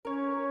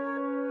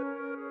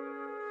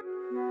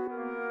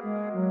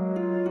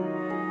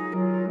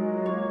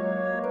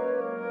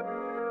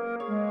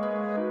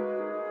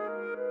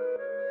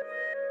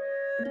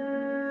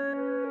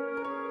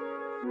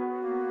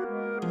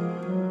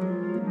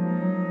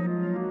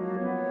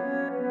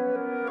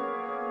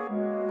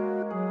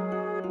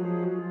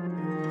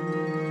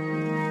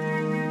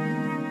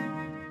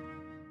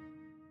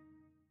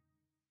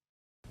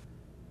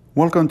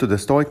Welcome to the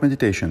Stoic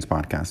Meditations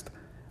podcast,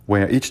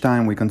 where each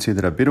time we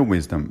consider a bit of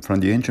wisdom from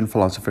the ancient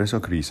philosophers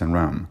of Greece and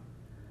Rome.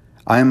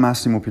 I am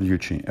Massimo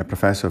Pigliucci, a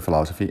professor of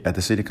philosophy at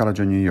the City College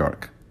of New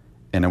York,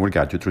 and I will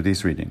guide you through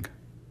this reading.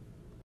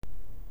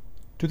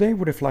 Today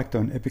we reflect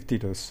on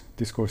Epictetus,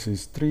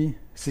 Discourses 3,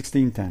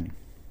 16-10.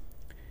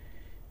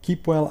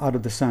 Keep well out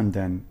of the sun,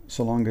 then,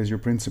 so long as your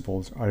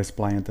principles are as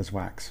pliant as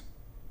wax.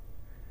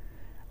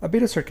 A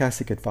bit of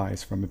sarcastic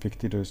advice from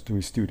Epictetus to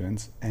his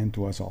students and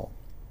to us all.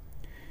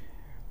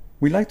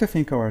 We like to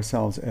think of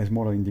ourselves as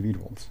moral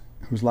individuals,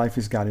 whose life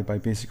is guided by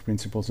basic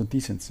principles of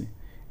decency,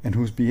 and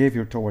whose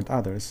behavior toward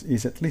others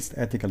is at least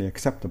ethically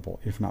acceptable,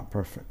 if not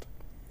perfect.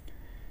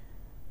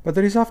 But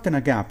there is often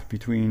a gap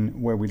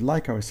between where we'd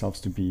like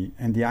ourselves to be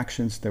and the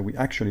actions that we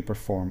actually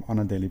perform on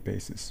a daily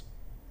basis.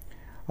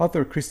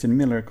 Author Christian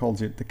Miller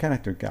calls it the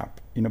character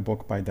gap in a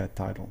book by that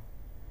title.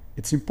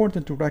 It's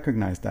important to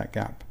recognize that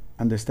gap,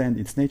 understand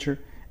its nature,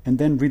 and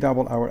then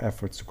redouble our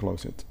efforts to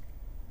close it.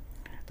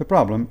 The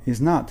problem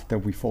is not that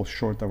we fall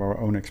short of our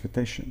own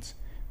expectations,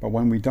 but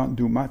when we don't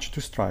do much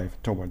to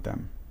strive toward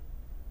them.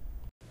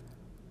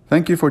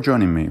 Thank you for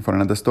joining me for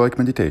another Stoic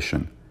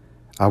meditation.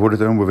 I will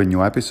return with a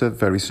new episode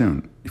very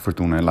soon, if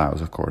Fortuna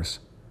allows, of course.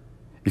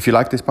 If you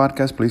like this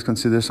podcast, please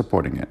consider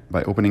supporting it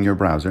by opening your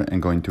browser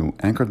and going to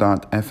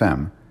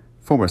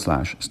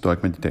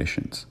anchor.fm/Stoic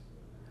Meditations.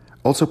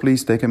 Also,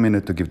 please take a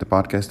minute to give the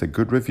podcast a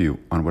good review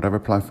on whatever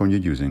platform you're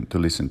using to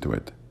listen to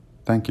it.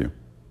 Thank you.